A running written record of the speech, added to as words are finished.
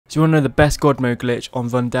So you want to know the best God mode glitch on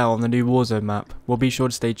Vondel on the new Warzone map? Well, be sure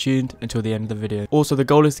to stay tuned until the end of the video. Also, the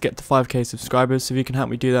goal is to get to 5k subscribers, so if you can help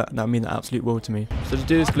me do that, that would mean the absolute world to me. So to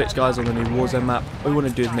do this glitch, guys, on the new Warzone map, all you want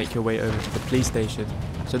to do is make your way over to the police station.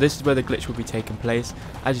 So this is where the glitch will be taking place.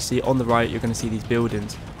 As you see on the right, you're going to see these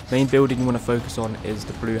buildings. The main building you want to focus on is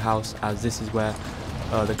the blue house, as this is where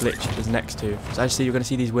the glitch is next to. So as you see, you're going to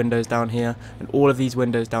see these windows down here, and all of these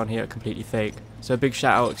windows down here are completely fake. So a big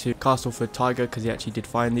shout out to Castleford Tiger, because he actually did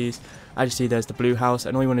find these. As you see, there's the blue house,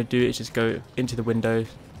 and all you want to do is just go into the windows,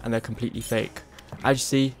 and they're completely fake. As you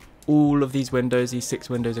see, all of these windows, these 6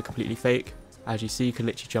 windows, are completely fake. As you see, you can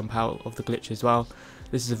literally jump out of the glitch as well.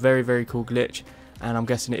 This is a very, very cool glitch, and I'm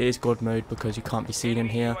guessing it is God mode because you can't be seen in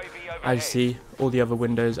here. As you see, all the other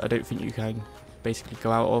windows, I don't think you can basically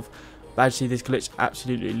go out of. But as you see, this glitch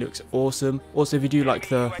absolutely looks awesome. Also, if you do like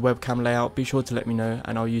the webcam layout, be sure to let me know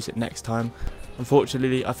and I'll use it next time.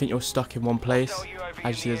 Unfortunately, I think you're stuck in one place.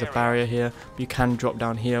 As you see, there's a barrier here. You can drop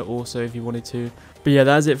down here also if you wanted to. But yeah,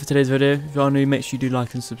 that's it for today's video. If you are new, make sure you do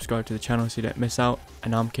like and subscribe to the channel so you don't miss out.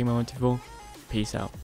 And I'm King124. Peace out.